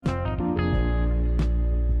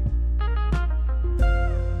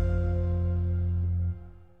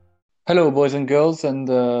Hello, boys and girls, and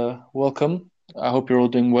welcome. I hope you're all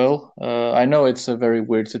doing well. I know it's a very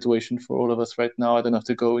weird situation for all of us right now. I don't have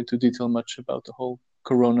to go into detail much about the whole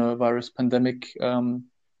coronavirus pandemic.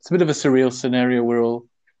 It's a bit of a surreal scenario. We're all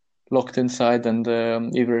locked inside and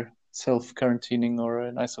either self-quarantining or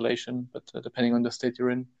in isolation, but depending on the state you're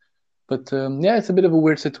in. But yeah, it's a bit of a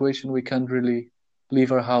weird situation. We can't really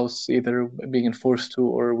leave our house, either being enforced to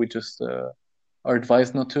or we just are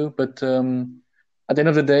advised not to. But at the end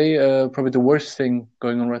of the day, probably the worst thing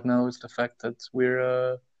going on right now is the fact that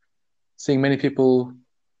we're seeing many people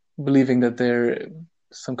believing that they're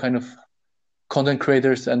some kind of content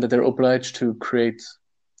creators and that they're obliged to create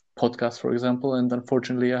podcasts, for example. And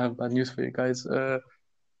unfortunately, I have bad news for you guys. There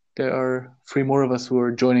are three more of us who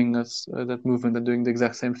are joining us, that movement, and doing the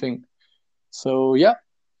exact same thing. So yeah,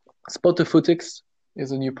 Spot the Footix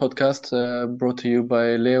is a new podcast brought to you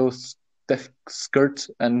by Leo, Steph, Skirt,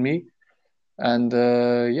 and me. And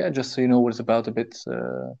yeah, just so you know what it's about a bit,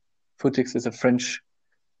 Footix is a French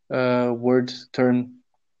word, term,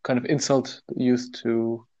 kind of insult used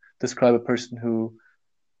to describe a person who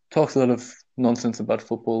talks a lot of nonsense about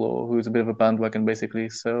football or who's a bit of a bandwagon, basically.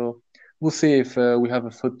 So we'll see if we have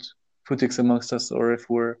a Footix amongst us or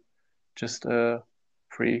if we're just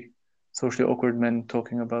three socially awkward men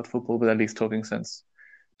talking about football, but at least talking sense.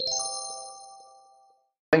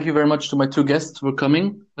 Thank you very much to my two guests for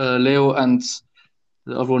coming, Leo, and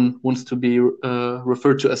the other one wants to be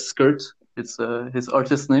referred to as Skirt. It's his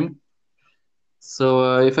artist name.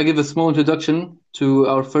 So if I give a small introduction to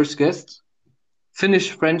our first guest,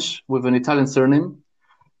 Finnish French with an Italian surname.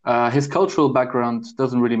 His cultural background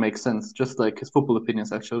doesn't really make sense, just like his football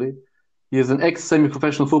opinions, actually. He is an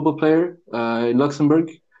ex-semi-professional football player in Luxembourg,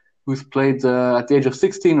 who's played at the age of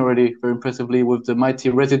 16 already, very impressively, with the mighty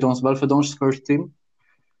Résidence Valfredange first team.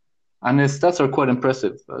 And his stats are quite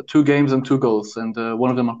impressive. 2 games and 2 goals, and one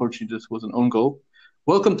of them, unfortunately, just was an own goal.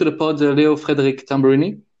 Welcome to the pod, Leo Frederic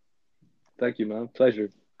Tamburini. Thank you, man. Pleasure.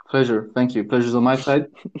 Pleasure. Thank you. Pleasure's on my side.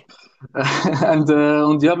 And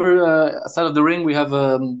on the other side of the ring, we have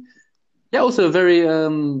yeah, also a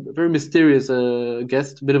very mysterious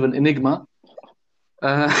guest, a bit of an enigma.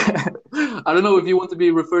 I don't know if you want to be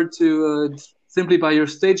referred to simply by your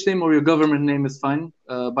stage name or your government name is fine.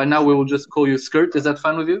 By now, we will just call you Skirt. Is that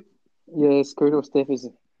fine with you? Yeah, Skirt or Steph is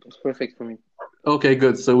perfect for me. Okay,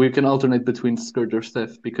 good. So we can alternate between Skirt or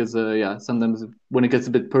Steph because, yeah, sometimes when it gets a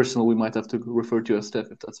bit personal, we might have to refer to you as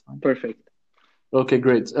Steph if that's fine. Perfect. Okay,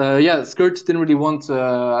 great. Yeah, Skirt didn't really want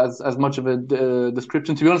as much of a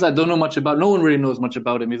description. To be honest, I don't know much about. No one really knows much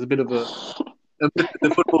about him. He's a bit of a bit in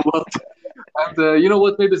the football world. And you know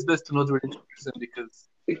what? Maybe it's best to not really introduce him because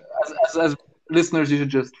as listeners, you should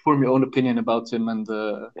just form your own opinion about him. And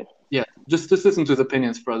yeah, just listen to his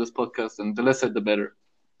opinions throughout this podcast, and the less said, the better.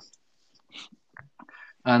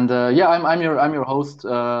 And yeah, I'm your host.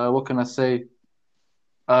 What can I say?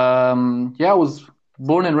 Yeah, I was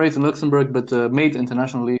born and raised in Luxembourg, but made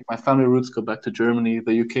internationally. My family roots go back to Germany,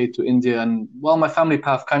 the UK, to India, and while my family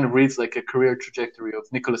path kind of reads like a career trajectory of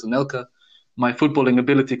Nicolas Anelka, my footballing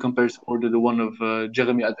ability compares more to the one of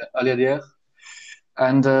Jeremy Aliadière.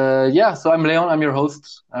 And yeah, so I'm Leon. I'm your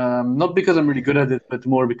host. Not because I'm really good at it, but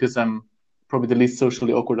more because I'm probably the least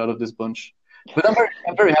socially awkward out of this bunch. But I'm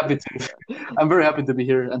very happy to I'm very happy to be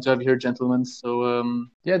here and to have you here, gentlemen. So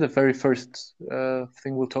yeah, the very first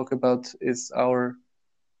thing we'll talk about is our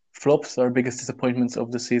flops, our biggest disappointments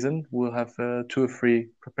of the season. We'll have 2 or 3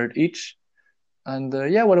 prepared each. And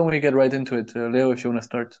yeah, why don't we get right into it? Leo, if you want to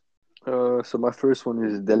start. So my first one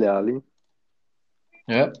is Dele Alli.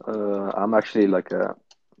 Yeah. I'm actually like a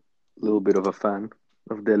little bit of a fan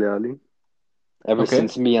of Dele Alli. Ever Okay.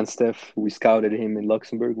 since me and Steph, we scouted him in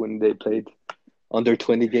Luxembourg when they played under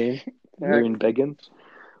 20 game here in Beggen.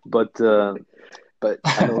 But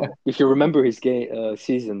I know if you remember his game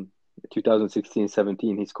season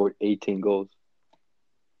 2016-17, he scored 18 goals.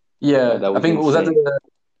 Yeah, That I was think was that insane.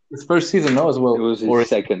 his first season, no, as It well, was his or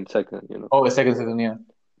second, oh, his second season, yeah.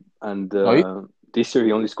 And Oh, yeah. this year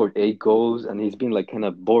he only scored 8 goals, and he's been like kind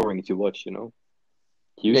of boring to watch. He Yeah,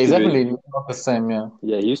 used he's to be, definitely not the same. Yeah,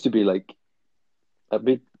 yeah, he used to be like a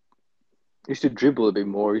bit, he used to dribble a bit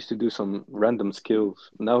more, he used to do some random skills.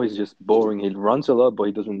 Now he's just boring. He runs a lot, but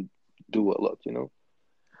he doesn't do a lot.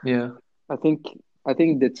 yeah, I think I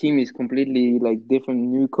think the team is completely like different.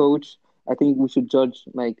 New coach. I think we should judge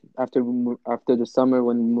like after the summer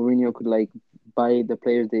when Mourinho could like buy the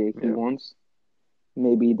players that he Yeah. wants.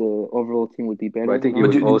 Maybe the overall team would be But I better think it now.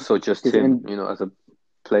 but was you, also just Because him, and as a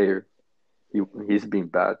player. He's been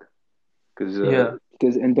bad. Because, yeah,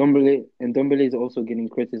 because Ndombele is also getting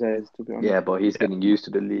criticized, to be honest. yeah, but he's yeah, getting used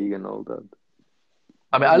to the league and all that.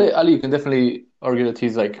 I mean, Ali, you can definitely argue that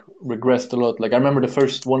he's like regressed a lot. Like I remember the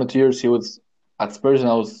first 1 or 2 years he was at Spurs, and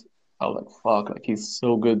I was like, fuck, like he's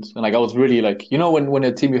so good. And like I was really like, when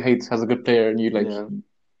a team you hate has a good player, and Yeah.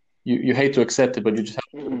 you hate to accept it, but you just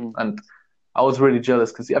have to. Mm. And I was really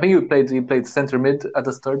jealous because I think he played center mid at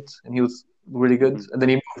the start, and he was really good. Mhm. And then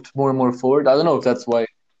he moved more and more forward. I don't know if that's why.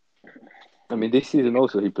 I mean, this season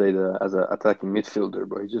also he played as an attacking midfielder,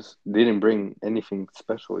 but he just didn't bring anything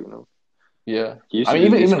special. Yeah, He used I to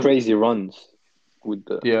mean, do these even crazy runs with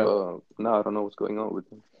the. yeah, Now I don't know what's going on with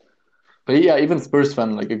him. but yeah, even Spurs fan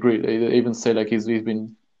like agree. They even say like he's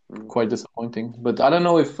been Mm. quite disappointing. But I don't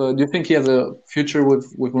know if do you think he has a future with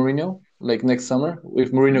Mourinho like next summer?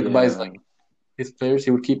 If Mourinho buys Yeah, like his players,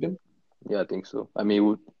 he would keep him. yeah, I think so. I mean,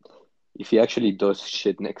 if he actually does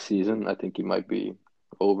shit next season, I think it might be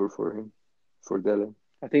over for him, for Dele.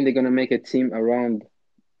 I think they're gonna make a team around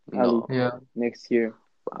Ali No, Yeah, next year.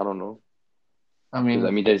 I don't know. I Because I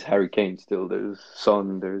mean, mean, there's Harry Kane still. There's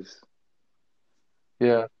Son. There's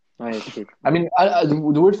yeah, I see. I mean,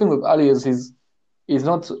 the weird thing with Ali is he's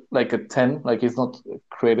not like a 10, like he's not a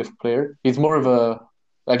creative player. He's more of a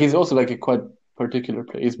like he's also like a quite particular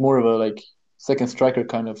player. He's more of a like second striker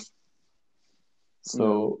kind of. yeah,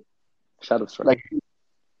 So shadow striker. like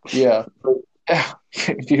yeah,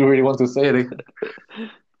 if you really want to say it.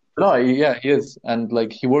 No, yeah, he is, and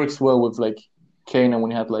like he works well with like Kane, and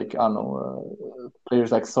when he had like I don't know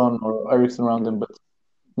players like Son or Ericsson around him. But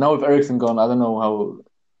now with Ericsson gone, I don't know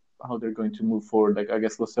how they're going to move forward. Like I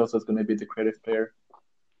guess Lo Celso is going to be the creative player,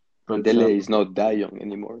 And but Dele is not that young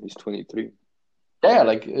anymore. He's 23. yeah,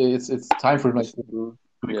 like it's time for him like to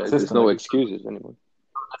be Yeah, there's consistent. no Like excuses anymore.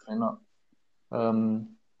 definitely not.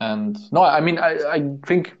 And no, I mean I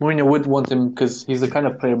think Mourinho would want him because he's the kind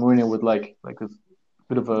of player Mourinho would like a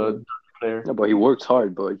bit of Yeah. a dirty player. Yeah, but he works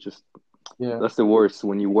hard, but it just Yeah. that's the worst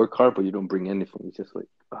when you work hard but you don't bring anything. It's just like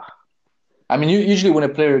I mean, usually when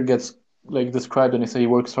a player gets like described and they say he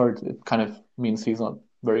works hard, it kind of means he's not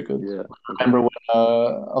very good. yeah, I remember when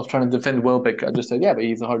I was trying to defend Welbeck, I just said, yeah, but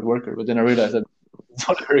he's a hard worker. But then I realized that he's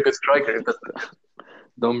not a very good striker.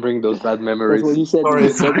 don't bring those bad That's memories. what you said. Sorry,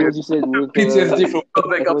 That's sorry. what you said with PTSD from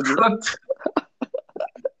Welbeck that's up what you, front.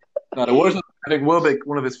 No, the worst was, I think Welbeck,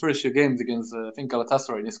 one of his first few games against, I think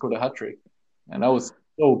Galatasaray, he scored a hat-trick. And I was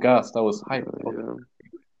so gassed. I was hyped. Yeah.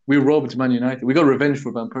 We robbed Man United. We got revenge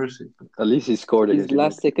for Van Persie. At least he scored his against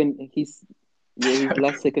last United. second his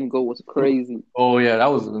last second goal was crazy. Oh, yeah,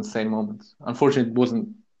 that was an insane moment. Unfortunately, it wasn't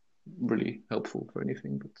really helpful for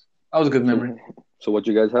anything, but that was a good memory. So what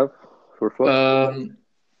you guys have for fun?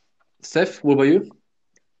 Steph, what about you?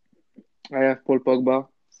 I have Paul Pogba.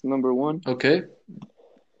 It's number one. Okay.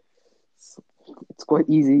 It's quite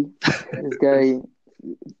easy. This guy,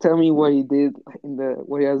 tell me what he did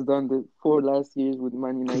what he has done the 4 last years with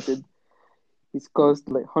Man United. He's cost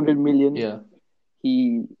like 100 million. Yeah.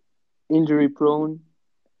 He injury prone.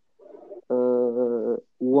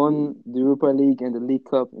 Won the Europa League and the League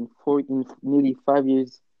Cup in nearly 5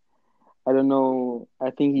 years. I don't know.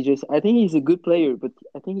 I think he's a good player, but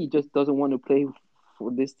I think he just doesn't want to play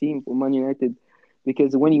for this team for Man United,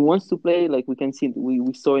 because when he wants to play, like we can see,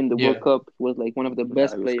 we saw in the Yeah. World Cup, he was like one of the Yeah,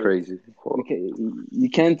 best it was players. crazy. You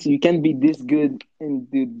can't be this good and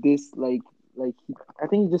do this I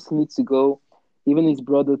think he just needs to go. Even his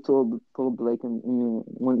brother told like in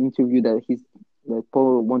one interview that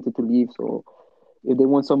Paul wanted to leave. So if they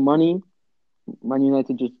want some money, Man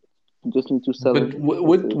United just need to sell But him.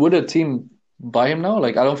 would a team buy him now?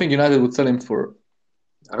 Like, I don't think United would sell him for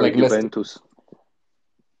I like heard less. Juventus.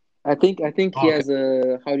 I think he Okay. has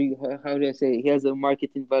a how do I say, he has a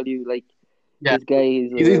marketing value. Like Yeah. this guy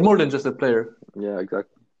is He's more than just a player. Yeah,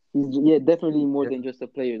 exactly. he's definitely more Yeah. than just a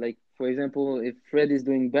player. Like for example, if Fred is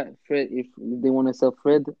doing bad, if they want to sell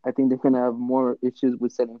Fred, I think they're gonna have more issues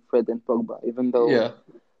with selling Fred than Pogba. Even though Yeah,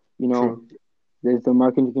 true, true. there's the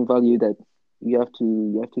marketing value that you have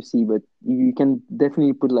to see, but you can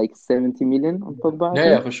definitely put like 70 million on Pogba. I Yeah,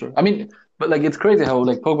 think. for sure. I mean, but like it's crazy how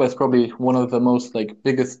like Pogba is probably one of the most like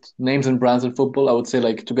biggest names and brands in football. I would say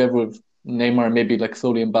like together with Neymar, maybe like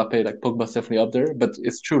solely Mbappe, like Pogba's definitely up there. But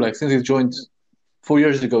it's true, like since he's joined 4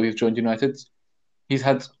 years ago, he's joined United. He's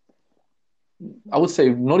had, I would say,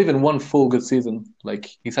 not even one full good season. Like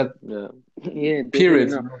he's had Yeah, Yeah, definitely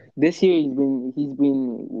periods. not. This year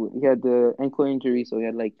he had the ankle injury, so he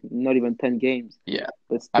had like not even 10 games. Yeah,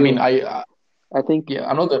 But I mean, still, I think yeah,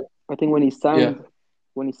 I'm not the when he yeah.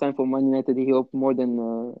 signed for Man United, he hoped more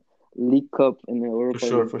than League Cup and the For Europa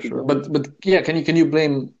sure, League, for to be sure. honest. But yeah, can you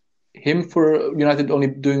blame him for United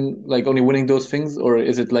only winning those things, or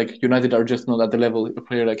is it like United are just not at the level a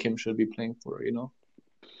player like him should be playing for?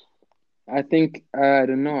 I think I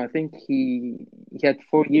don't know. I think he had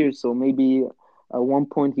 4 years, so maybe at one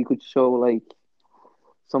point he could show like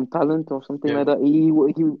some talent or something Yeah, like that. He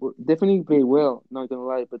definitely played well. Not gonna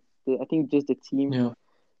lie, but I think just the team yeah,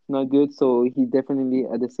 not good. So he definitely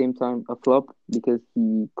at the same time a flop because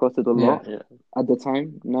he costed a yeah. lot Yeah, at the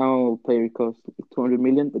time. Now player costs like 200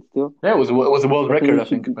 million, but still, Yeah, it was a world record, definitely I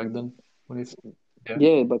should think, be. back then. When he's yeah,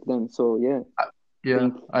 Yeah, back then. So yeah, I, I yeah,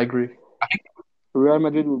 think I agree. Real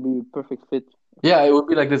Madrid would be a perfect fit. Yeah, it would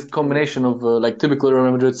be like this For him. combination of like typical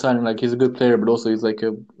Real Madrid signing. Like he's a good player, but also he's like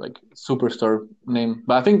a like superstar name.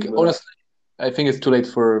 But I think but honestly, I think it's too late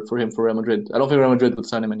for him for Real Madrid. I don't think Real Madrid would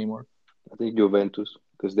sign him anymore. I think Juventus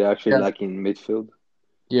because they're actually Yeah, lacking midfield.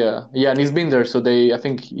 yeah, yeah, and he's been there, so I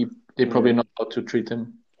think they probably Yeah, know how to treat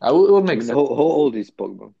him. It would I make mean, sense. how old is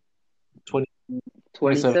Pogba? 20,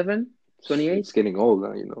 27. 27, 28. It's getting old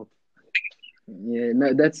now, you know. Yeah,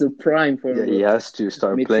 no, that's a prime Yeah, he for has to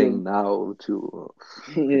start playing midfield. now to.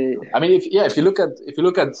 Yeah, I mean, if you look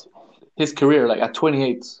at his career, like at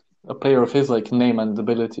 28, a player of his like name and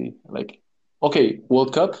ability, like okay,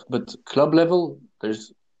 World Cup, but club level,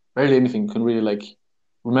 there's barely anything you can really like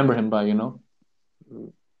remember him by, you know?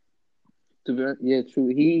 to be honest, yeah, true.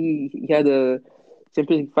 He had a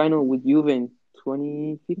Champions League final with Juve in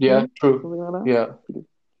Yeah, 2015, true. something like that. Yeah.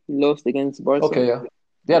 He lost against Barca. Okay, yeah.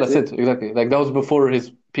 Yeah, That's that's it. it, exactly. Like that was before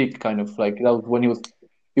his peak, kind of like that was when he was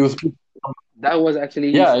That was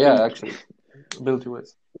actually his yeah, yeah, peak. actually, ability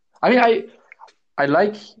wise. I mean, I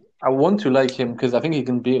like I want to like him because I think he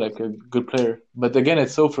can be like a good player. But again,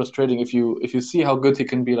 it's so frustrating if you see how good he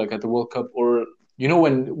can be like at the World Cup or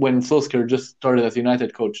when Solskjaer just started as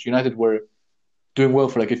United coach. United were doing well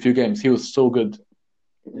for like a few games. He was so good,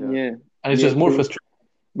 Yeah, Yeah, and it's yeah, just more true. frustrating.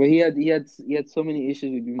 But he had so many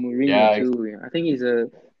issues with Mourinho Yeah, too. Yeah. I think he's a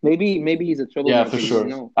maybe he's a yeah, for troublemaker. We don't sure.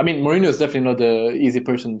 know. I mean, Mourinho is definitely not the easy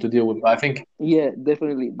person to deal with. But Yeah,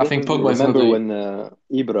 definitely, I think definitely Pogba is not. not remember the when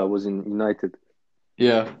Ibra was in United?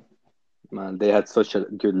 yeah, Man, they had such a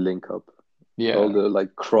good link up. All yeah, the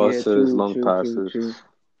like Yeah, crosses, true, long true, true, passes. true.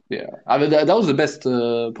 yeah. I mean, that was the best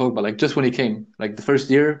Pogba. Like just when he came, like the first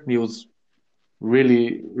year, he was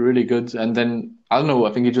really, really good. And then I don't know.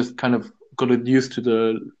 I think he just kind of got used to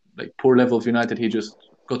the like poor level of United. He just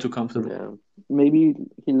got too comfortable. Yeah, Maybe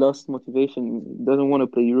he lost motivation. He doesn't want to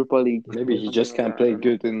play Europa League maybe or he something just like can't that. I play don't know.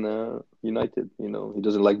 good in United. You know, he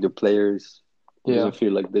doesn't like the players. He Yeah, doesn't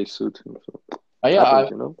feel like they suit him. So yeah. happens,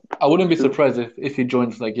 I you know. I wouldn't be True. surprised if he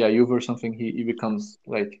joins like Juve or something. He becomes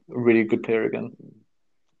like a really good player again.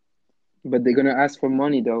 But they're gonna ask for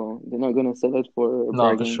money though. They're not gonna sell it for a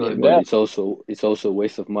No, for bargain. Yeah, sure. but Yeah, it's also a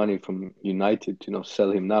waste of money from United to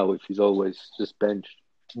sell him now if he's always just benched.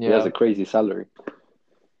 He has yeah, a crazy salary.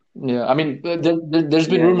 yeah. I mean, there's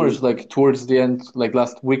been Yeah, rumors like towards the end, like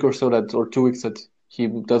last week or so that or 2 weeks that he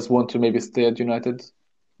does want to maybe stay at United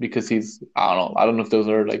because he's I don't know. I don't know if those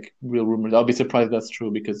are like real rumors. I'll be surprised if that's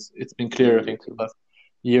true because it's been clear Yeah, I me think too. last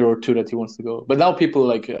year or two that he wants to go. But now people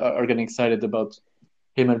like are getting excited about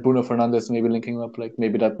him and Bruno Fernandes maybe linking up. Like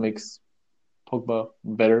maybe that makes Pogba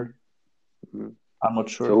better. Mm. I'm not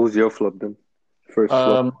So sure. who's your flop then? First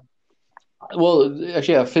flop. Um, well,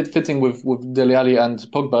 actually, yeah, fitting with Dele Alli and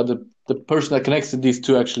Pogba, the person that connects these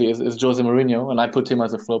two actually is Jose Mourinho, and I put him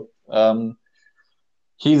as a flop.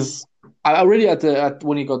 He's I already at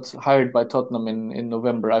when he got hired by Tottenham in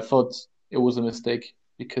November, I thought it was a mistake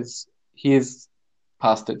because he is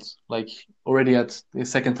past it. Like already at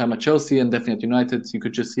his second time at Chelsea and definitely at United, you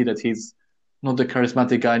could just see that he's not the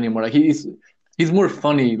charismatic guy anymore. Like he's more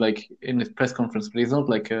funny like in his press conference, but he's not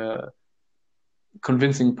like a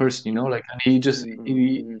convincing person, Like and he just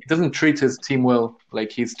he doesn't treat his team well.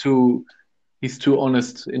 Like he's too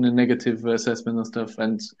honest in a negative assessment and stuff.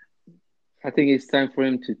 And I think it's time for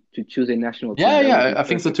him to choose a national team. yeah, That yeah, would be I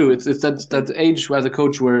think so perfect too. for It's him. it's I that think. that age as a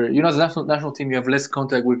coach where as a national team you have less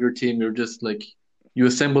contact with your team. You're just like you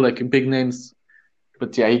assemble like big names,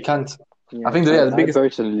 but yeah, he can't. I Yeah, think that, yeah, true. the I biggest.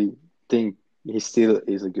 personally think he still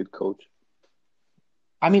is a good coach,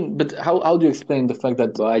 I mean, but how do you explain the fact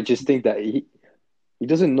that? but I just think that he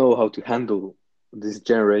doesn't know how to handle this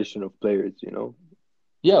generation of players.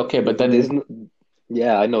 Yeah, okay, but then There's no,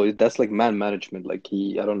 yeah, I know that's like man management. Like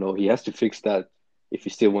I don't know, he has to fix that if he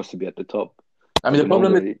still wants to be at the top. I At mean the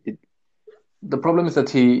moment, the problem is that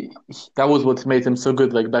that was what made him so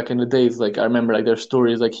good. Like back in the days, like I remember like their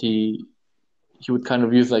stories, like he would kind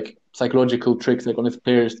of use like psychological tricks like on his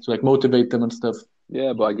players to like motivate them and stuff.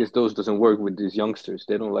 yeah, but I guess those doesn't work with these youngsters.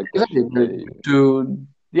 They don't like that Exactly. shit. They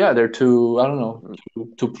They're too, I don't know,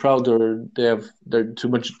 too proud or they're too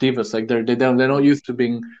much divas. Like they're not used to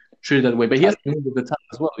being treated that way. But he has I, to move with the time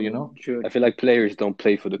as well. True. I feel like players don't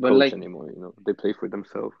play for the But coach like, anymore. They play for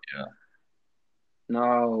themselves. Yeah.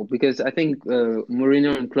 No, because I think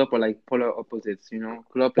Mourinho and Klopp are like polar opposites.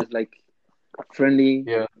 Klopp is like friendly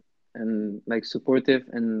Yeah. and like supportive,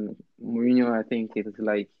 and Mourinho I think is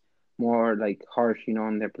like more like harsh,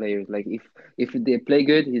 on their players. Like if they play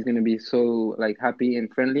good, he's gonna be so like happy and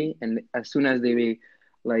friendly, and as soon as they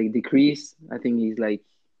like decrease, I think he's like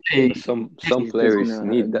But Hey, some he's just players gonna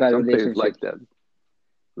need that. bad Some players like relationships. that.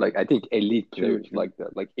 Like I think elite True, players true. like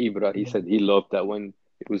that. Like Ibra, he said he loved that when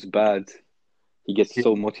it was bad. He gets yeah.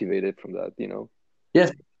 so motivated from that.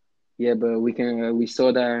 Yes. Yeah, but we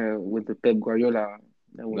saw that with the Pep Guardiola.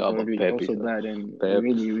 That was No, but already Pep is also bad and Pep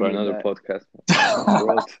really, for really another bad. podcast.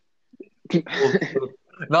 Fraud.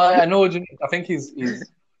 No, I know what you mean. I think he's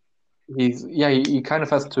yeah, he kind of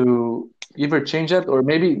has to either change that or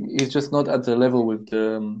maybe he's just not at the level with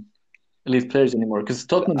the elite players anymore. Because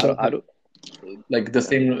Tottenham don't I have don't. like the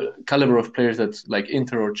Yeah. same caliber of players that like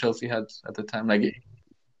Inter or Chelsea had at the time. Like,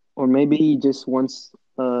 Or maybe he just wants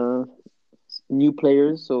new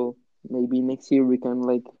players, so maybe next year we can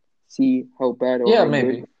like see how bad or yeah, how good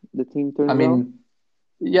maybe. the team I turns out. mean,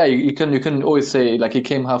 yeah, you can always say like he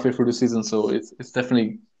came halfway through the season, so it's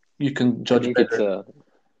definitely you can I judge think it's better.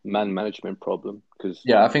 a man management problem because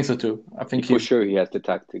Yeah, I think so too. I think for he's sure he has the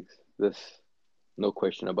tactics. There's no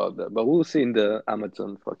question about that. But we'll see in the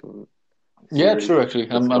Amazon fucking yeah, series true actually.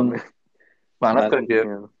 that's I'm coming. man, that's gonna Man, be a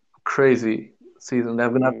yeah. crazy season. They're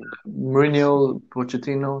gonna have Mm. Mourinho,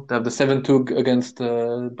 Pochettino. They have the 7-2 against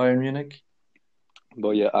Bayern Munich.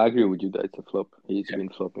 But yeah, I agree with you that it's a flop. He's Yeah. been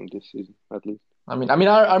flopping this season, at least. I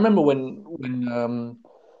remember when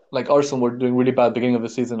like Arsenal were doing really bad beginning of the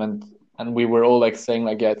season and we were all like saying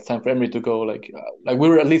like yeah it's time for Emery to go like we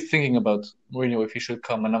were at least thinking about Mourinho if he should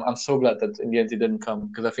come and I'm so glad that in the end he didn't come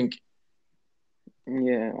because I think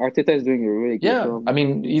Yeah, Arteta is doing a really good yeah job. I mean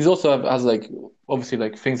he's also has like obviously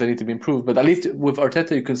like things that need to be improved but at least with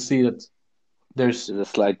Arteta you can see that there's There's a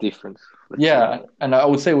slight difference, let's say. yeah and I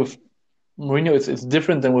would say with Mourinho, it's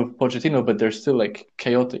different than with Pochettino, but they're still like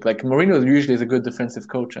chaotic. Like Mourinho usually is a good defensive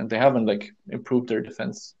coach, and they haven't like improved their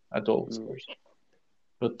defense at all, Mm. Spurs.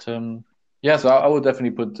 But yeah, so I would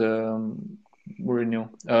definitely put Mourinho.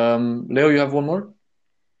 Leo, you have one more?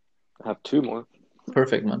 I have two more.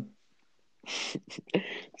 Perfect, man.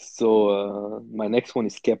 So my next one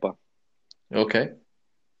is Kepa. Okay,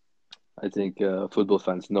 I think football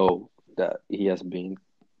fans know that he has been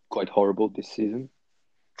quite horrible this season.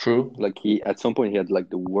 true. Like he, at some point, he had like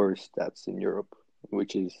the worst stats in Europe,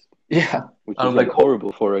 which is Yeah, which out is of like like all,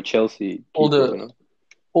 horrible for a Chelsea all keeper. the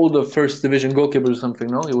all the first division goalkeepers or something.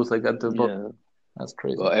 No, he was like at the bottom. Yeah. That's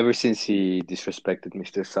crazy. Well, ever since he disrespected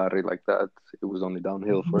Mr. Sarri like that, it was only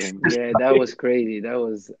downhill for him. Yeah, that was crazy. That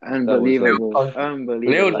was That was like unbelievable. Leo I just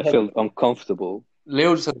Unbelievable. has, felt uncomfortable.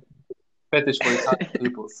 Leo just has a fetish for Italian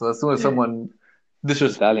people. So as soon as someone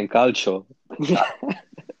disrespects Italian calcio.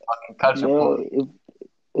 culture No,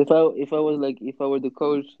 for if I was like if I were the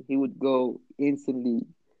coach, he would go instantly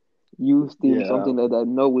use team Yeah, something like that.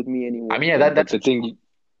 Not with me I anymore. mean, yeah, but that's the thing,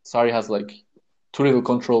 Sarri has like too little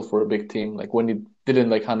control for a big team. Like when he didn't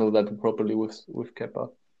like handle that properly with Kepa.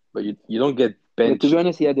 but you don't get But to be benched.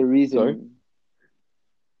 honest, he had a Sorry? reason.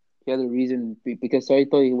 He had a reason because I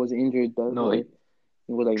thought he was injured. That's No, why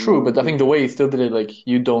he was like, True, "No, but I think the way he still did it, like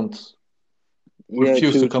you don't yeah,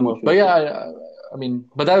 refuse to true, come true, off. But true, yeah, true." I mean,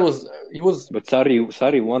 but that was he was but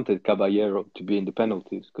Sarri wanted Caballero to be in the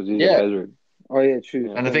penalties because he's a yeah, better. Oh yeah, true.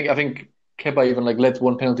 Yeah, and Fair. I think Kepa even like let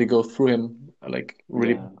one penalty go through him, like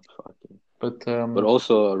really. yeah, fucking. But But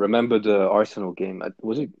also remember the Arsenal game?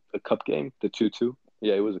 Was it a cup game? The 2-2?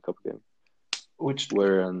 Yeah, it was a cup game which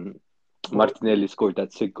where Martinelli scored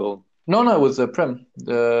that sick goal. no, it was a Prem.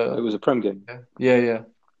 It was a Prem game. Yeah.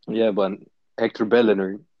 Yeah, but Hector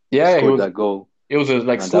Bellerin He scored was. that goal. It was a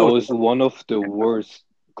like Man, that slow, was one of the worst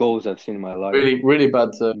goals I've seen in my life. really bad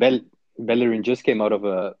Bellerin just came out of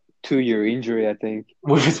a 2-year injury, I think.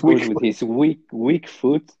 with his Scored weak with foot, his weak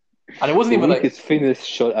foot. and it wasn't The even like weakest finish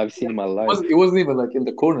shot I've seen in my life. it wasn't even like in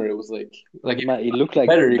the corner. It was like Man, it looked like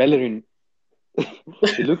better. Bellerin.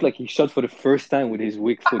 It looked like he shot for the first time with his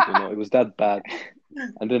weak foot. It was that bad.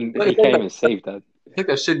 And then he came and saved that. It's like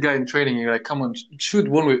that shit guy in training. You're like, come on, shoot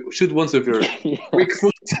once with your Yeah. weak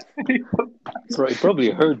foot. It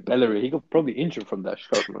probably hurt Bellerin. He got probably injured from that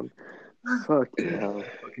shot, man. Fucking hell.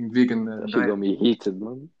 Fucking vegan That shit diet. got me heated,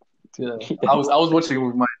 man. Yeah. I was watching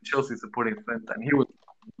with my Chelsea supporting friend, and he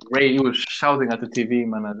was shouting at the TV,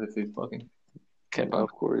 man, as if he fucking Kepa.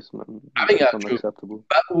 Of course, man. I think That's that's true. unacceptable.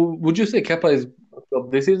 But would you say Kepa is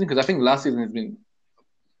of this season? Because I think last season has been.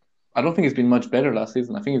 I don't think it's been much better last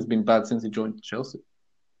season. I think it's been bad since he joined Chelsea.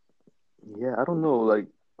 Yeah, I don't know. Like,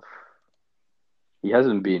 he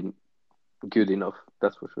hasn't been good enough.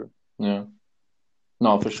 That's for sure. Yeah.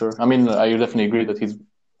 No, for sure. I mean, I definitely agree that he's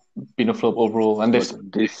been a flop overall, and But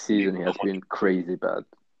this season he has been crazy bad.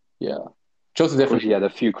 yeah, Chelsea Of course, definitely. he had a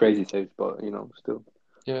few crazy saves, but still.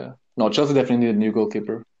 Yeah, no, Chelsea definitely need a new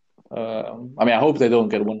goalkeeper. I mean, I hope they don't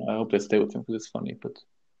get one. I hope they stay with him because it's funny, but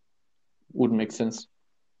wouldn't make sense.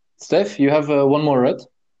 Steph, you have one more, right?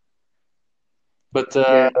 But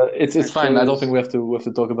Yeah, I it's fine. I don't think chose. we have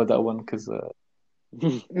to talk about that one because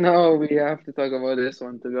No, we have to talk about this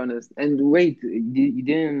one to be honest. And wait, you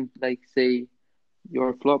didn't like say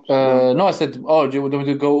your flops one. no, I said, oh, do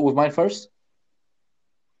you go with mine first?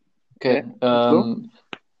 Yeah, Okay. let's go.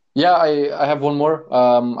 Yeah, I have one more.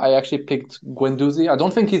 I actually picked Guendouzi. I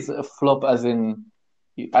don't think he's a flop, as in,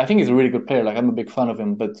 I think he's a really good player. Like I'm a big fan of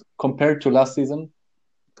him, but compared to last season,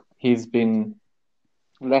 he's been,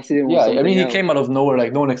 Last season yeah. was I mean, something he else. came out of nowhere.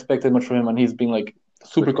 Like no one expected much from him, and he's been like But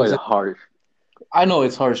super it's quite consistent. harsh. I know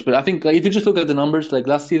it's harsh, but I think like if you just look at the numbers, like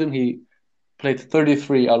last season he played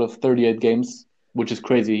 33 out of 38 games, which is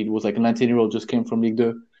crazy. He was like a 19-year-old, just came from Ligue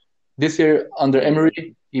 2. This year under Yeah.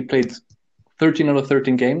 Emery, he played 13 out of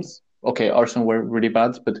 13 games. Okay, Arsenal were really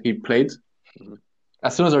bad, but he played. Mhm.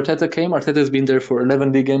 As soon as Arteta came, Arteta's been there for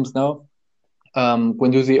 11 league games now.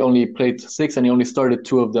 Guendouzi only played six, and he only started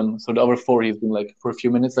two of them. So the other four, he's been like for a few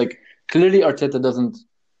minutes. Like clearly, Arteta doesn't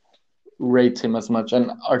rate him as much.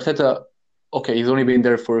 And Arteta, okay, he's only been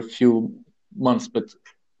there for a few months, but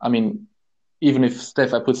I mean, even if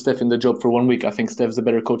I put Steph in the job for 1 week, I think Steph's a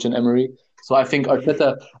better coach than Emery. So I think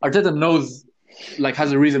Arteta knows, like,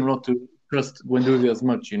 has a reason not to trust Guendouzi as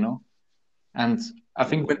much, And I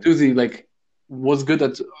think Yeah. Guendouzi like was good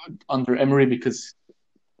at under Emery because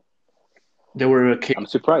they were a kid. I'm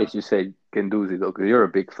surprised you say Guendouzi though, because you're a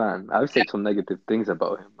big fan. I've said some negative things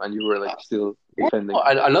about him, and you were like still defending him.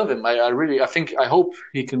 I love him. I really I hope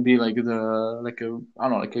he can be like I don't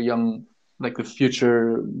know, like a young, like a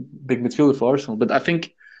future big midfielder for Arsenal. But I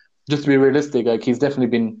think just to be realistic, like he's definitely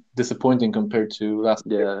been disappointing compared to last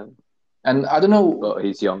year. Yeah, And I don't know, but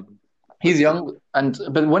he's young. he's young,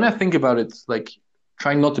 but when I think about it, like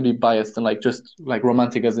trying not to be biased and like just like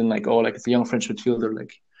romantic, as in like, oh, like it's a young French midfielder,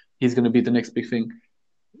 like he's gonna be the next big thing.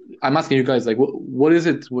 I'm asking you guys, like, what is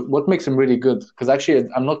it? What makes him really good? Because actually,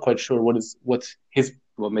 I'm not quite sure what's his,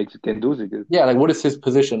 What makes Guendouzi good? yeah, like what is his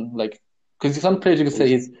position? Like, because some players you can say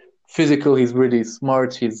He's he's physical, he's really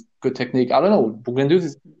smart, he's good technique. I don't know. Guendouzi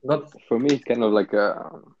is not. For me, he's kind of like a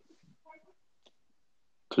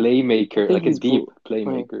I playmaker, think like a he's deep good.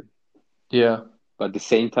 playmaker. Yeah, But at the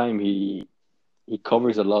same time, he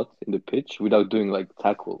covers a lot in the pitch without doing like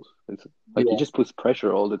tackles. It's like he yeah, just puts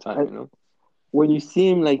pressure all the time, I, when you see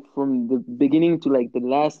him like from the beginning to like the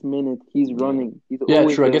last minute, he's Yeah. running. He's yeah.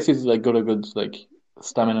 always True. I there. guess he's like got a good like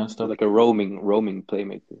stamina and He's stuff. like a roaming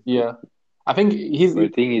playmaker. Yeah, I think But the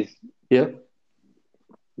thing is yeah.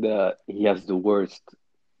 that he has the worst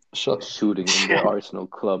Shot. shooting in the Arsenal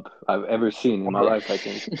club I've ever seen in my life, I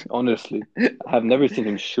think. Honestly. I have never seen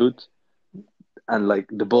him shoot and like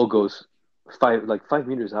the ball goes 5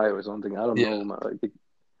 meters high or something. I don't Yeah. know, man. Like,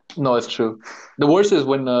 No, it's true. The worst is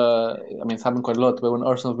when I mean it's happened quite a lot, but when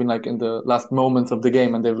Arsenal's been like in the last moments of the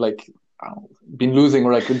game and they've like I don't know, been losing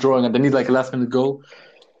or like drawing and they need like a last minute goal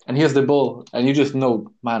and he has the ball and you just know,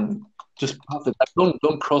 man, just pass it. Like,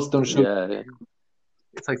 don't cross, don't shoot. yeah,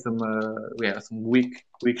 It's like some weak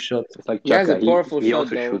shot. it's like He has a Xhaka. He powerful he shot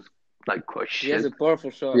also though. shoots like quite He has shit. a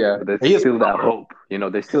powerful shot. Yeah, But there's he is still that hope.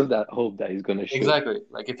 There's still that hope that he's gonna shoot. exactly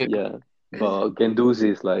like if it, Yeah. But Guendouzi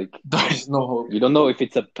is like there's no hope. you don't know if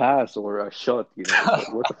it's a pass or a shot, It's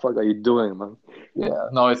like, what the fuck are you doing, man? Yeah,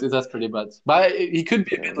 no, that's pretty bad. But he could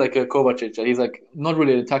be a bit like a Kovacic. He's like not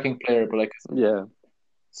really an attacking player, but like Yeah,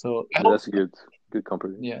 so. I hope, that's good. Good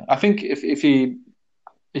comparison. yeah, I think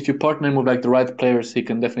if you partner him with like the right players, he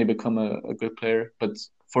can definitely become a good player. But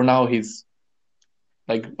for now, he's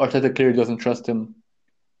like Arteta clearly doesn't trust him.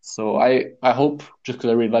 So I hope just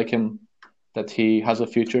because I really like him that he has a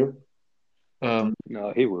future.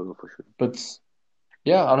 No, he will for sure. But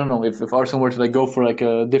yeah, I don't know if Arsenal were to like go for like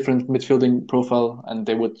a different midfielding profile and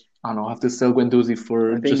they would I don't know have to sell Guendouzi I for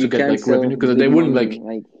think just to you get can't like sell revenue because they big wouldn't money. like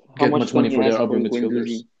Like how get much much can money you for their ask other for midfielders.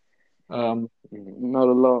 Guendouzi? Mhm. Not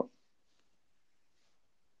a lot.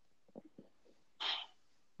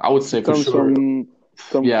 I would say He for comes sure,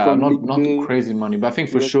 yeah, from not Ligue not 2 crazy money, but I think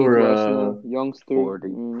for directly sure, to Arsenal, youngster. 40,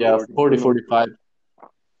 yeah, 40. 40, You know, 45.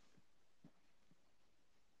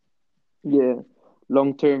 yeah,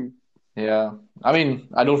 long term. Yeah, I mean,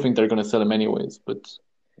 I don't think they're gonna sell him anyways, but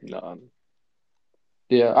No,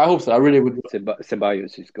 yeah, I hope so. I really would.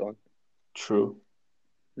 Ceballos is gone. True.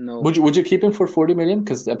 No, Would you keep him for 40 million?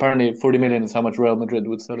 Because apparently 40 million is how much Real Madrid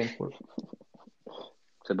would sell him for.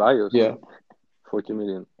 Ceballos, Yeah, 40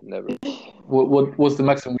 million. Never. What was the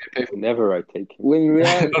maximum you pay for? Never I take him. When Real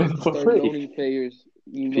Not even for start free. loaning players,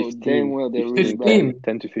 you know 15. damn well they're really 15. bad.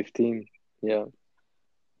 10 to 15. Yeah.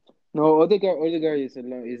 No, Odegaard is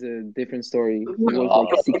a different story. He was No, like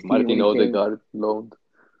 16 when Martin he came. Odegaard loaned.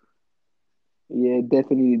 Yeah,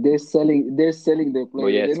 definitely. They're selling their But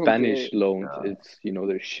players. yeah, They don't Spanish care. loans, it's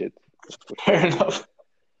their shit. fair enough.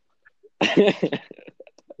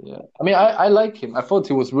 Yeah, I mean, I like him. I thought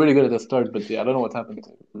he was really good at the start, but yeah, I don't know what happened to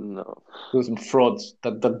him. No. He was some frauds.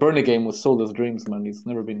 That Burnley game was sold as dreams, man. He's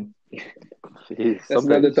never been. That's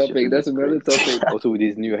another topic. That's another topic. Also with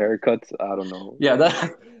these new haircuts, I don't know. Yeah,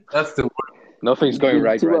 that's the word. Nothing's going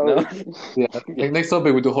right 2 now. hours. Yeah, next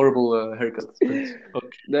topic we do horrible haircuts. But,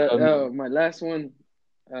 okay. My last one.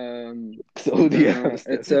 So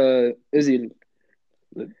It's Özil.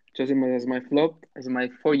 Just as my flop, as my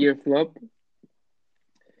 4-year flop.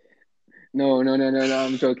 No.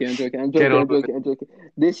 I'm joking. Get on with I'm joking.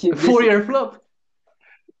 This year, 4-year flop.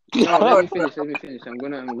 no, let me finish. I'm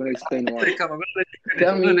gonna explain why. Come,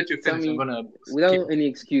 Tell I'm gonna me, let you tell finish. me, I'm gonna without any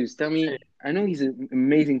excuse, tell me. I know he's an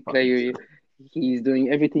amazing player. He's doing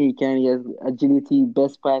everything he can. He has agility,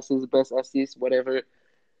 best passes, best assists, whatever.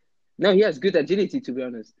 No, he has good agility, to be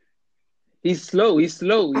honest. He's slow.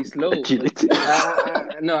 Agility.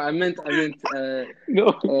 No, I meant.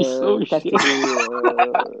 No, he's so shit.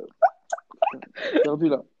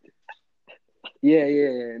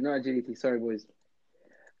 Yeah. No agility. Sorry, boys.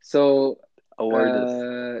 So,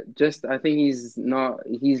 Awareness. just I think he's not.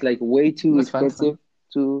 He's like way too That's fine. expensive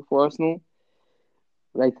for Arsenal.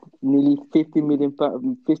 Like nearly 50 million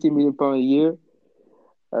pound a year.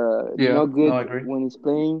 Yeah, Not good no, I agree. when he's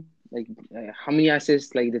playing. Like how many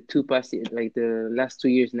assists? Like the last 2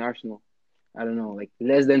 years in Arsenal. I don't know, like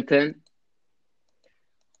less than 10.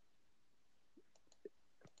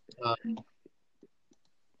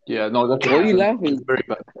 Yeah, no, that's Why are you laughing? It's very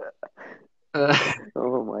bad.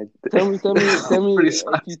 Oh my. Tell me. Pretty If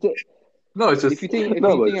sad. you take, No, it's just. if you think,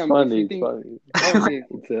 No, but it's I'm, funny. if you It's think, funny.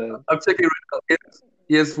 okay. I'm checking right now.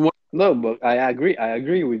 Yes, one. No, but I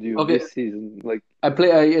agree with you. Okay. This season, like I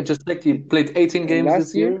just checked. He played 18 games last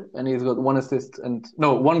this year, and he's got 1 assist and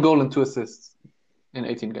 1 goal and 2 assists in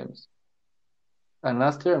 18 games. And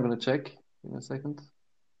last year, I'm gonna check in a second.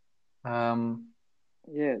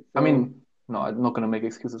 Yeah. I mean, no, I'm not gonna make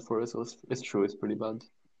excuses for it. So it's true. It's pretty bad.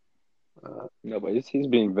 no, but he's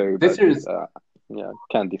been very This bad. year is. Yeah,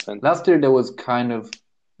 can't defend. Last year there was kind of.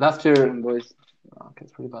 Last year, boys. okay,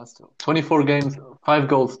 it's pretty bad still. 24 games, 5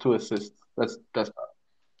 goals, 2 assists. That's bad.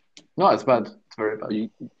 No, it's bad. It's very bad.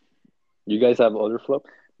 You guys have other flops?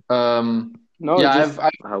 No, Yeah, just, I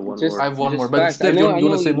have one just, more. I have one just more. But facts. Steph, I you know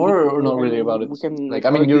want to say more or not really about it? We can Like, I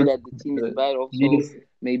mean, argue you're that the team is bad. Also, Yes.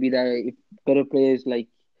 maybe that if better players like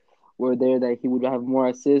were there, that he would have more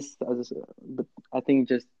assists. But I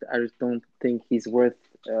just don't think he's worth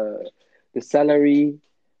the salary,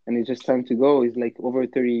 and it's just time to go. He's like over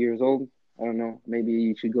 30 years old. I don't know. Maybe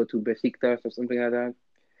you should go to Besiktas or something like that,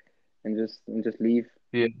 and just leave.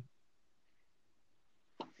 Yeah.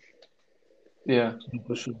 Yeah,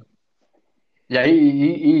 for sure. Yeah,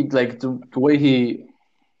 he like the way he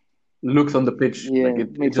looks on the pitch, Yeah, like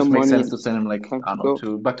it make just some makes money. sense to send him like Time I to don't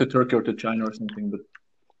know go. back to Turkey or to China or something. But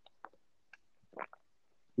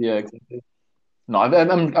yeah, exactly. No,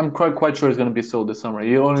 I'm quite sure he's gonna be sold this summer.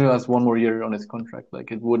 He only has 1 more year on his contract.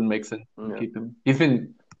 Like it wouldn't make sense to Yeah. keep him. He's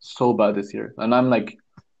been so bad this year, and I'm like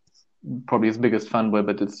probably his biggest fanboy.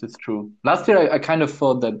 But it's true. Last year I kind of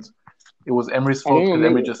thought that it was Emery's I fault don't know. because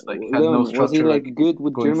Emery Maybe, just like had no Leon, was he structure like like good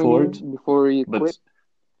with going Germany forward. before he But quit?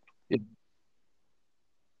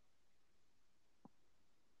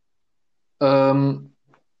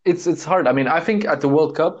 it's hard. I mean, I think at the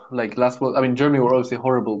World Cup, like last World, I mean, Germany were obviously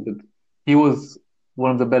horrible, but he was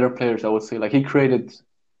one of the better players, I would say. Like he created,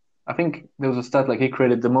 I think there was a stat like he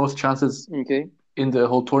created the most chances Okay. in the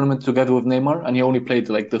whole tournament together with Neymar, and he only played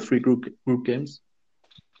like the 3 group games.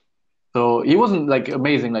 So he wasn't like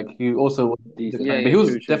amazing. Like he also, Decent. Yeah, but he was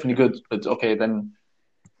True. definitely good. But okay, then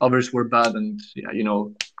others were bad, and yeah,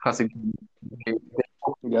 classic.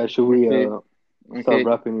 Yeah, should we Okay. start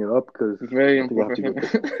wrapping it up? Because Very I think I have to go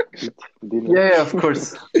unprofessional. eat dinner. Yeah, of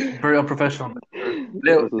course, very unprofessional.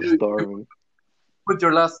 Leo, Also starving. put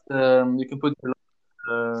your last. You can put your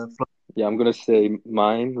last. Yeah, I'm gonna say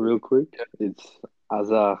mine real quick. It's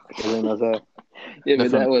Hazard, Eden Hazard. Yeah,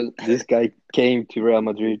 but that was This guy came to Real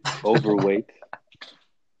Madrid overweight.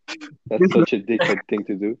 That's such a dickhead thing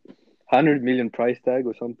to do. 100 million price tag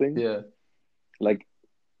or something. Yeah. Like,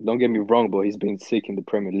 don't get me wrong, but he's been sick in the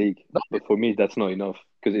Premier League. But for me, that's not enough.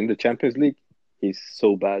 Because in the Champions League, he's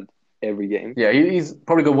so bad every game. Yeah, he's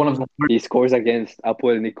probably got one of the. He scores against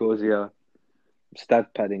Apoel Nicosia.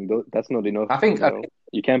 stat padding. That's not enough. I think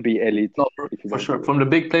You can't be elite no, if you for don't sure. do it. From the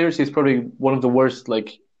big players, he's probably one of the worst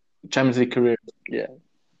Champions League careers. Yeah,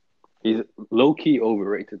 he's low key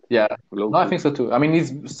overrated. Yeah, Low no, I key. think so too. I mean,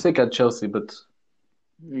 he's sick at Chelsea, but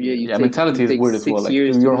Yeah, mentality is weird as well. 6 Like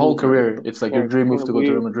years to your whole move, career, man. it's like your dream move to go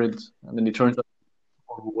to Real Weird. Madrid, and then he turns out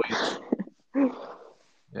overweight.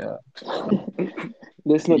 Yeah,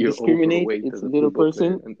 Let's not You're discriminate. overweight It's as a a little football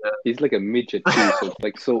player. person. And he's like a midget too, so it's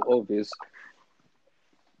like so obvious.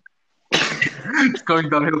 it's going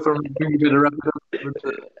downhill from being a bit rapid.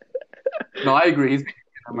 But, no, I agree. He's been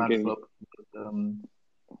a mad Okay. flop. But,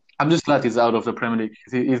 I'm just glad he's out of the Premier League.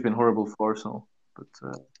 He's been horrible for Arsenal. But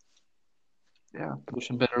yeah, wish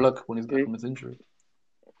him better luck when he's back from his injury.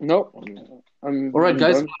 No, I'm All right,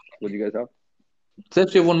 guys. done. What do you guys have?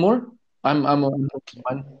 Seth, you have one more? I'm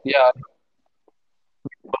fine. Yeah.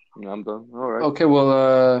 I'm done. All right. Okay.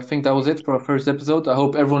 Well, I think that was it for our first episode. I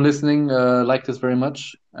hope everyone listening liked this very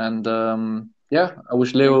much, and yeah, I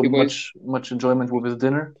wish Leo Thank you, boys. much enjoyment with his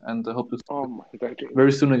dinner, and I hope to see Oh you my God.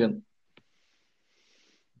 very soon again.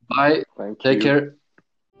 Bye. Thank Take you. care.